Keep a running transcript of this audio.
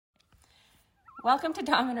Welcome to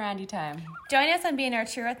Dom and Randy time. Join us on being our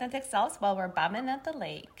true authentic selves while we're bumming at the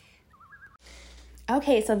lake.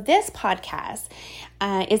 Okay, so this podcast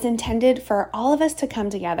is intended for all of us to come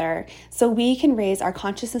together so we can raise our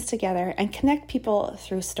consciousness together and connect people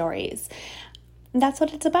through stories. And that's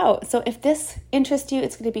what it's about. So if this interests you,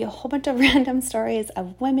 it's going to be a whole bunch of random stories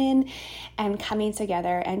of women and coming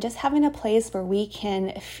together and just having a place where we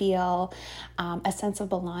can feel a sense of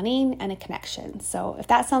belonging and a connection. So if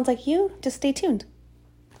that sounds like you, just stay tuned.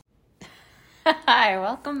 Hi,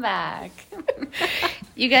 welcome back.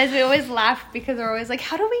 You guys, we always laugh because we're always like,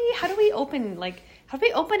 how do we open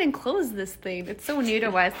and close this thing? It's so new to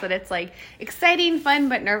us that it's like exciting, fun,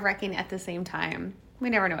 but nerve-wracking at the same time. We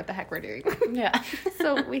never know what the heck we're doing. Yeah.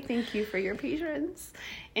 So we thank you for your patience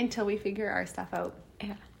until we figure our stuff out.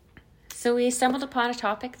 Yeah. So we stumbled upon a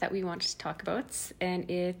topic that we wanted to talk about, and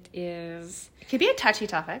it could be a touchy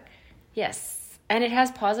topic. Yes. And it has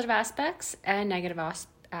positive aspects and negative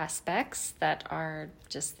aspects that are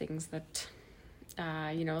just things that,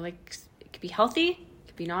 like it could be healthy, it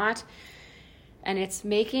could be not. And it's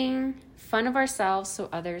making fun of ourselves so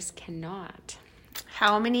others cannot.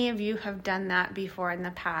 How many of you have done that before in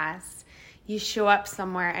the past? You show up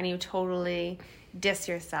somewhere and you totally diss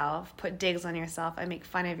yourself, put digs on yourself, and make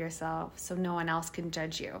fun of yourself so no one else can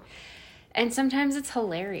judge you. And sometimes it's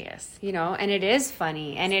hilarious, and it is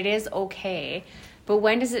funny and it is okay. But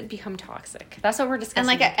when does it become toxic? That's what we're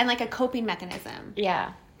discussing. And like a coping mechanism.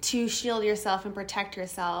 Yeah. To shield yourself and protect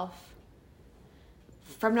yourself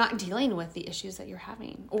from not dealing with the issues that you're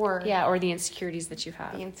having. Or the insecurities that you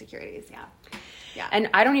have. The insecurities, yeah. Yeah. And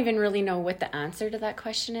I don't even really know what the answer to that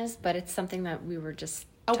question is, but it's something that we were just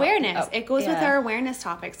awareness. It goes with our awareness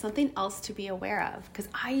topic, something else to be aware of. Because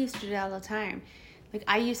I used to do that all the time. Like,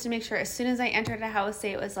 I used to make sure as soon as I entered a house,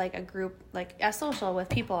 say it was like a group, like a social with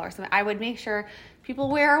people or something, I would make sure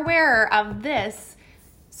people were aware of this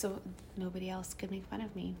so nobody else could make fun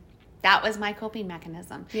of me. That was my coping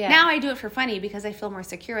mechanism. Yeah. Now I do it for funny because I feel more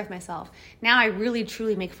secure with myself. Now I really,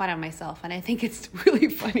 truly make fun of myself. And I think it's really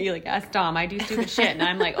funny. Like, ask Dom, I do stupid shit. And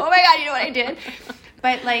I'm like, oh my God, you know what I did?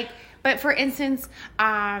 But for instance,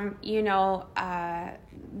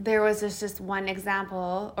 there was just one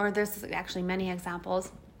example, or there's actually many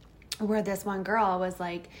examples, where this one girl was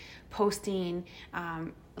like posting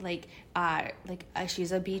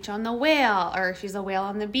she's a beach on the whale, or she's a whale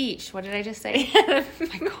on the beach. What did I just say?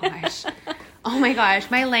 Oh my gosh,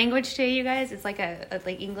 my language today, you guys, it's like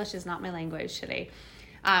English is not my language today.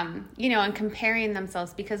 And comparing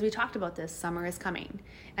themselves, because we talked about this, summer is coming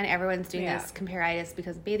and everyone's doing this comparitis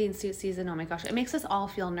because bathing suit season. Oh my gosh, it makes us all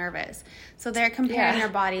feel nervous. So they're comparing their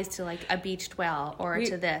bodies to like a beached whale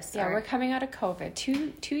to this. Yeah, we're coming out of COVID.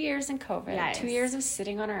 Two years in COVID. Yes. 2 years of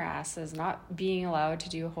sitting on our asses, not being allowed to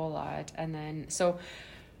do a whole lot. And then, so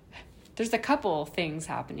there's a couple things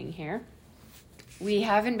happening here. We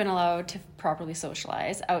haven't been allowed to properly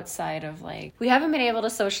socialize outside of we haven't been able to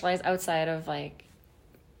socialize outside of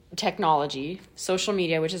technology, social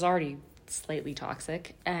media, which is already slightly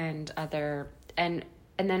toxic, and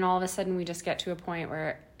then all of a sudden we just get to a point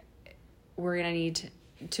where we're gonna need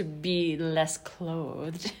to be less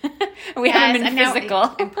clothed. We haven't been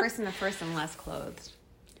physical. In person to person, less clothed.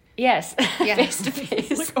 Yes, face to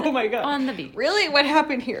face. Oh my God, on the beach. Really, what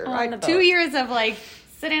happened here? On the boat. 2 years of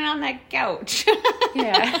sitting on that couch.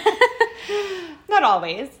 Yeah, not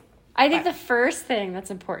always. I think the first thing that's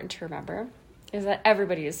important to remember is that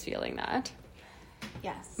everybody is feeling that.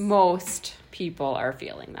 Yes. Most people are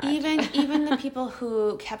feeling that. Even the people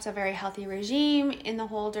who kept a very healthy regime in the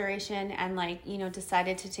whole duration and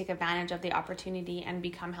decided to take advantage of the opportunity and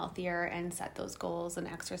become healthier and set those goals and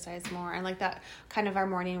exercise more and that kind of our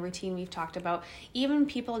morning routine we've talked about. Even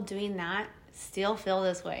people doing that still feel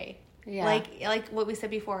this way. Yeah. Like what we said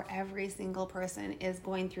before, every single person is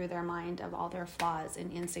going through their mind of all their flaws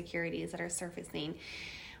and insecurities that are surfacing.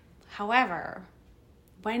 However,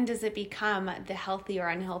 when does it become the healthy or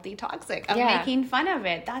unhealthy toxic of making fun of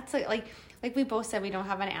it? That's like we both said, we don't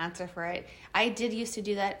have an answer for it. I did used to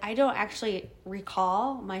do that. I don't actually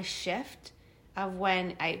recall my shift of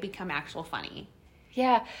when I become actual funny.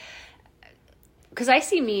 Yeah. Because I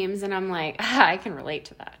see memes and I'm like, I can relate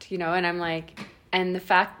to that, and I'm like, and the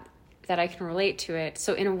fact that I can relate to it.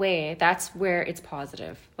 So in a way, that's where it's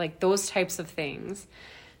positive. Like those types of things,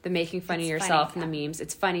 the making fun of yourself and the memes,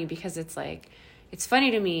 it's funny because it's it's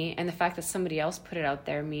funny to me, and the fact that somebody else put it out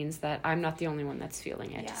there means that I'm not the only one that's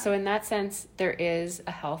feeling it. Yeah. So in that sense, there is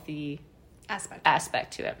a healthy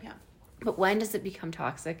aspect to it. Yeah. But when does it become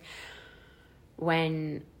toxic?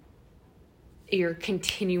 When you're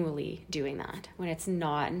continually doing that, when it's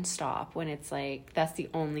non-stop, when it's that's the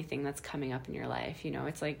only thing that's coming up in your life,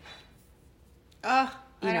 it's Oh,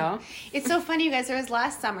 You know? It's so funny, you guys. There was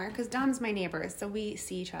last summer, because Dom's my neighbor, so we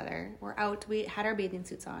see each other. We're out. We had our bathing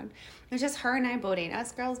suits on. It was just her and I boating.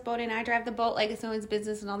 Us girls boating. I drive the boat like it's no one's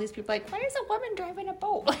business, and all these people are like, why is a woman driving a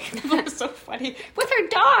boat? Like, it was so funny. With her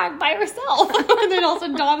dog by herself. And then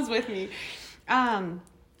also Dom's with me.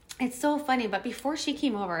 It's so funny. But before she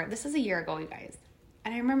came over, this is a year ago, you guys.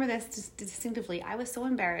 And I remember this just distinctively. I was so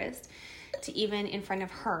embarrassed to even in front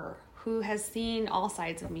of her, who has seen all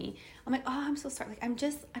sides of me. I'm like, oh, I'm so sorry. Like, I'm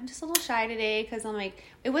just a little shy today, because I'm like,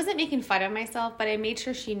 it wasn't making fun of myself, but I made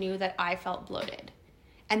sure she knew that I felt bloated,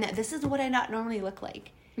 and that this is what I not normally look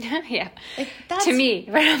like. Yeah. Like, that's to me,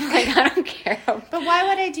 but I'm like, I don't care. But why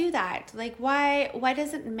would I do that? Like, why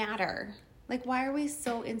does it matter? Like, why are we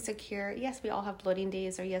so insecure? Yes, we all have bloating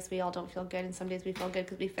days, or yes, we all don't feel good, and some days we feel good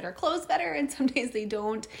because we fit our clothes better, and some days they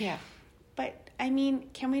don't. Yeah. But, I mean,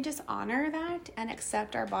 can we just honor that and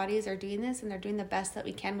accept our bodies are doing this and they're doing the best that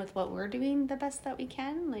we can with what we're doing the best that we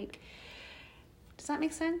can? Like, does that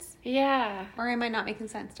make sense? Yeah. Or am I not making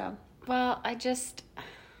sense, Dom? Well, I'm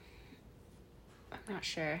not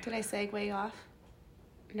sure. Did I segue off?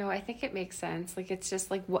 No, I think it makes sense. Like, it's just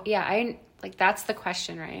like, what? Yeah, that's the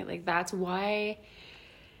question, right? Like, that's why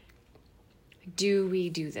do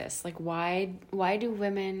we do this? Like, why do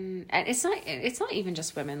women, and it's not even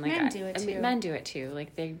just women, like Men do it too. Men do it too.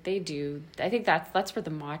 Like, they do. I think that's where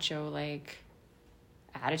the macho, like,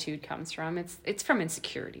 attitude comes from. It's from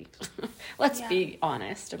insecurity. Let's be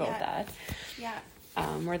honest about that. Yeah.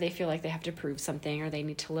 Where they feel like they have to prove something, or they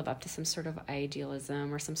need to live up to some sort of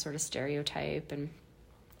idealism or some sort of stereotype,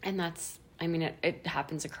 and that's, I mean, it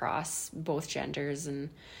happens across both genders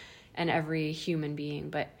and every human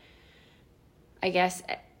being. But I guess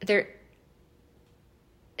there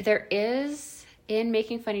is, in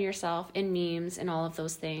making fun of yourself, in memes and all of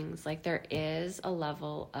those things, like, there is a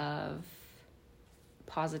level of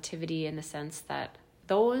positivity in the sense that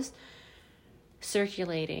those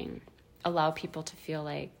circulating allow people to feel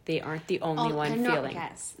like they aren't the only one feeling.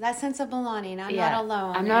 Yes, that sense of belonging. I'm not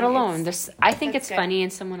alone. I'm not alone. I think it's good. funny,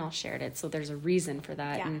 and someone else shared it, so there's a reason for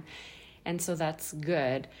that, Yeah. and so that's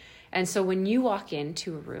good. And so when you walk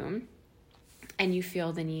into a room and you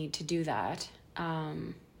feel the need to do that,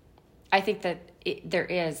 I think that there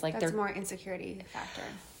is, like, That's more insecurity factor.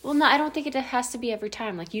 well, no, I don't think it has to be every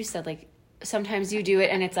time. Like you said, like, sometimes you do it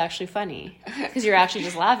and it's actually funny because you're actually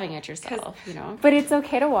just laughing at yourself, you know. But it's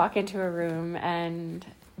okay to walk into a room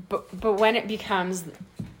but when it becomes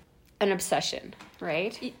an obsession,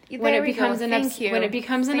 right? When it becomes an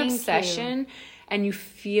obsession, and you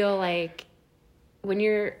feel like when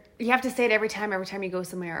you have to say it every time you go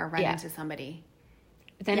somewhere or run into somebody.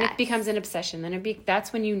 Then it becomes an obsession. Then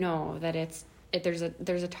that's when you know that there's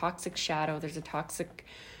a toxic shadow. There's a toxic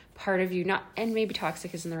part of you, and maybe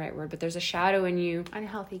toxic isn't the right word, but there's a shadow in you,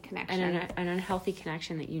 unhealthy connection, and an unhealthy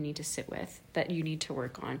connection that you need to sit with, that you need to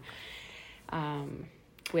work on,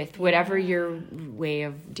 with whatever your way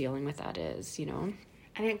of dealing with that is, you know.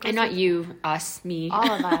 And not you, us, me,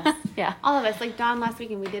 all of us. Yeah, all of us. Like Dawn last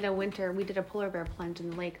weekend, we did a polar bear plunge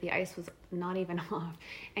in the lake. The ice was not even off,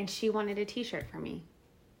 and she wanted a T-shirt for me.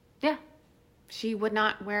 Yeah. She would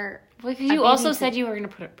not wear. Well, you also said you were going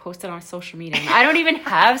to post it on social media. And I don't even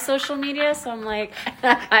have social media, so I'm like,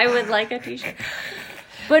 I would like a T-shirt.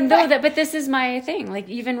 But no, but this is my thing. Like,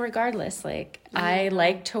 even regardless, like, I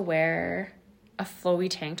like to wear a flowy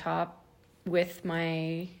tank top with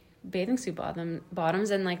my bathing suit bottoms,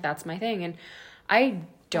 and like, that's my thing. And I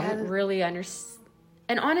don't really understand.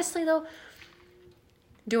 And honestly, though,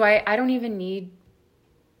 I don't even need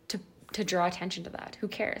to draw attention to that. Who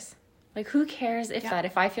cares? Like, who cares if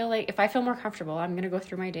I feel more comfortable, I'm going to go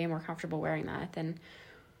through my day more comfortable wearing that, then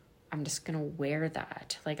I'm just going to wear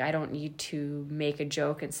that. Like, I don't need to make a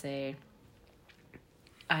joke and say,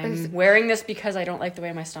 I'm wearing this because I don't like the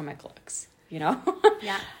way my stomach looks, you know?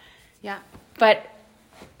 Yeah. Yeah. But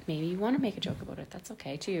maybe you want to make a joke about it. That's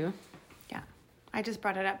okay too. Yeah. I just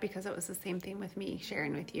brought it up because it was the same thing with me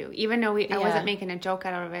sharing with you. Even though I wasn't making a joke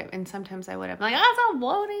out of it, and sometimes I would have been like, "Oh, it's a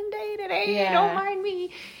bloating day today. Don't mind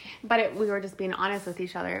me." But we were just being honest with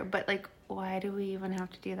each other. But like, why do we even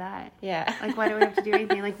have to do that? Yeah. Like, why do we have to do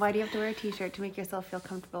anything? Like, why do you have to wear a T-shirt to make yourself feel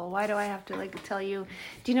comfortable? Why do I have to like tell you?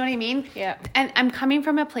 Do you know what I mean? Yeah. And I'm coming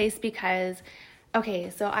from a place because, okay,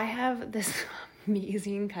 so I have this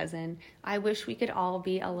amazing cousin. I wish we could all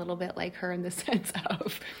be a little bit like her in the sense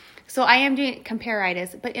of. So I am doing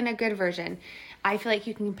compare-itis, but in a good version. I feel like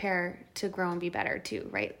you can compare to grow and be better too,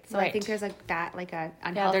 right? So I think there's like that, like a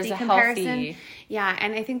unhealthy comparison. Yeah,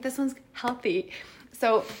 and I think this one's healthy.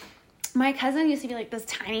 So my cousin used to be like this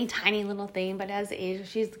tiny, tiny little thing, but as age,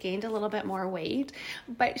 she's gained a little bit more weight.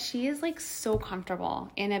 But she is like so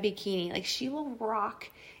comfortable in a bikini. Like she will rock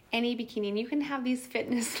any bikini. And you can have these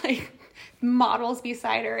fitness like models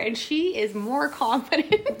beside her, and she is more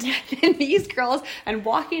confident than these girls and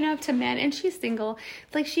walking up to men. And she's single.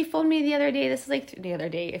 Like she phoned me the other day. This is like the other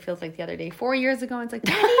day. It feels like the other day. 4 years ago. It's like,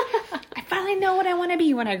 Daddy, I finally know what I want to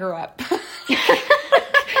be when I grow up.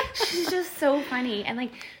 She's just so funny. And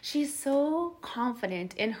like, she's so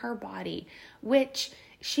confident in her body, which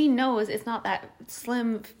she knows it's not that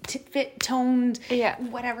slim, fit, toned,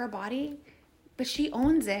 whatever body, but she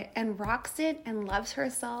owns it and rocks it and loves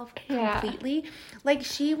herself completely. Like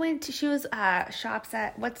she was shops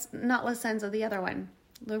at, what's not La Senza, the other one,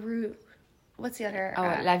 La Rue, what's the other?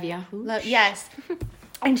 La Via. Yes.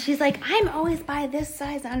 And she's like, I'm always by this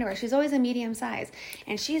size underwear. She's always a medium size.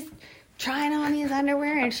 And she's trying on these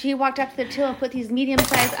underwear, and she walked up to the till and put these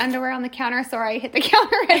medium-sized underwear on the counter. Sorry, I hit the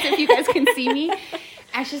counter as if you guys can see me.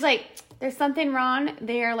 And she's like, there's something wrong.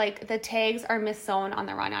 They're like, the tags are mis-sewn on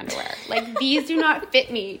the wrong underwear. Like, these do not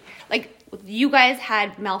fit me. Like, you guys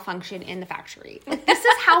had malfunction in the factory. Like, this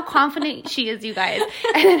is how confident she is, you guys.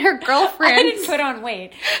 And then her girlfriend. I didn't put on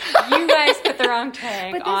weight. You guys put the wrong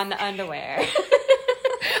tag on the underwear.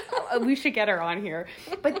 We should get her on here.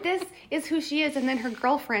 But this is who she is. And then her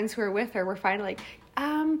girlfriends who are with her were finally like,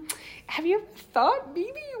 have you ever thought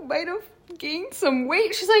maybe you might have gained some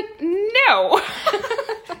weight? She's like, no.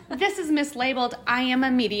 This is mislabeled. I am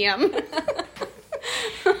a medium.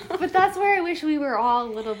 But that's where I wish we were all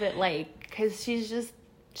a little bit like, because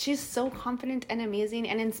she's so confident and amazing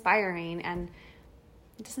and inspiring, and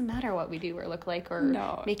it doesn't matter what we do or look like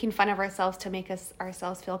or making fun of ourselves to make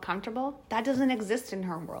ourselves feel comfortable. That doesn't exist in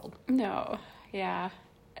her world. No. Yeah.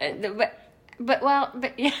 But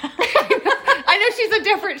yeah. I know she's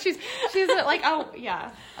like,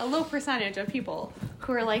 a low percentage of people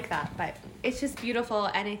who are like that, but it's just beautiful.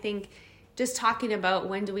 And I think just talking about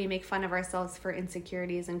when do we make fun of ourselves for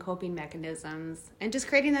insecurities and coping mechanisms and just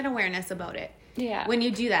creating that awareness about it. Yeah. When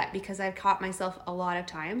you do that, because I've caught myself a lot of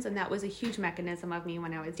times, and that was a huge mechanism of me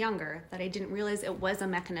when I was younger, that I didn't realize it was a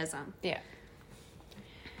mechanism. Yeah.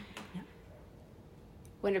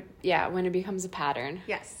 When it becomes a pattern.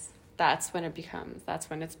 Yes. That's when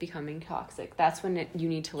it's becoming toxic. That's when you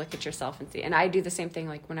need to look at yourself and see. And I do the same thing,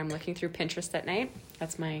 like when I'm looking through Pinterest at night.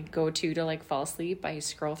 That's my go-to to like fall asleep. I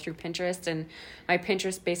scroll through Pinterest, and my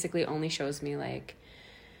Pinterest basically only shows me like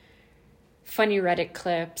funny Reddit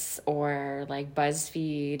clips or like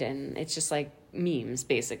BuzzFeed, and it's just like memes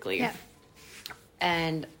basically. Yeah.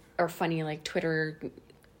 Or funny like Twitter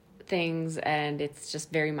things, and it's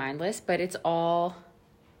just very mindless, but it's all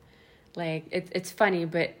like it's funny,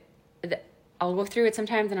 but I'll go through it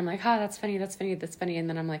sometimes and I'm like, that's funny. And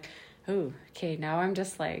then I'm like, oh, okay, now I'm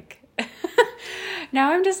just like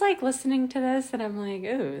listening to this and I'm like,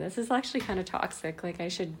 oh, this is actually kind of toxic. Like I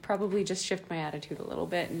should probably just shift my attitude a little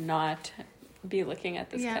bit and not be looking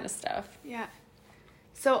at this kind of stuff. Yeah.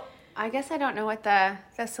 So I guess I don't know what the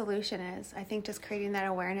solution is. I think just creating that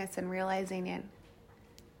awareness and realizing it.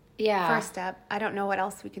 Yeah. First step. I don't know what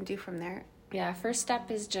else we can do from there. Yeah. First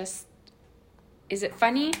step is is it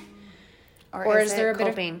funny? Or is there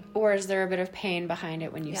is there a bit of pain behind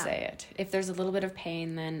it when you say it? If there's a little bit of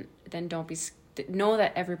pain, then don't know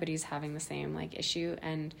that everybody's having the same like issue,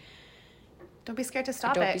 and don't be scared to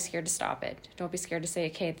stop it. Don't be scared to stop it. Don't be scared to say,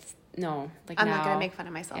 okay, I'm not going to make fun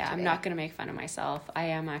of myself. Yeah, today. I'm not going to make fun of myself. I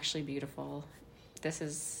am actually beautiful. This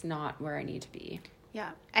is not where I need to be.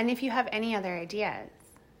 Yeah, and if you have any other ideas,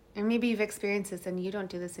 and maybe you've experienced this and you don't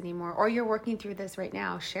do this anymore, or you're working through this right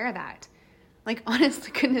now, share that. Like, honest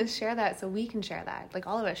to goodness, share that so we can share that. Like,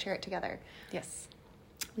 all of us share it together. Yes.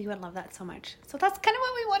 We would love that so much. So that's kind of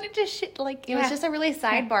what we wanted to it was just a really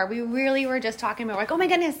sidebar. We really were just talking about, like, oh my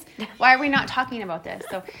goodness, why are we not talking about this?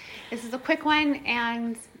 So this is a quick one,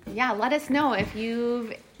 and let us know if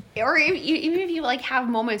even if you like have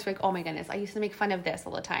moments where, like, oh my goodness, I used to make fun of this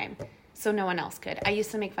all the time, so no one else could. I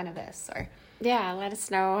used to make fun of this, or let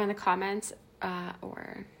us know in the comments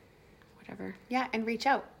or whatever. Yeah, and reach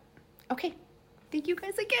out. Okay. Thank you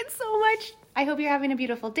guys again so much. I hope you're having a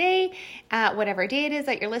beautiful day, whatever day it is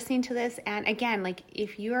that you're listening to this. And again, like,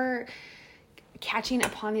 if you're catching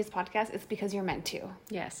upon these podcasts, it's because you're meant to.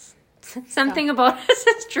 Yes. Something about us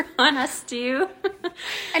has drawn us to you.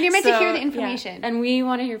 And you're meant to hear the information. Yeah. And we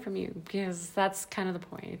want to hear from you because that's kind of the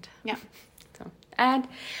point. Yeah. And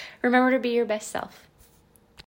remember to be your best self.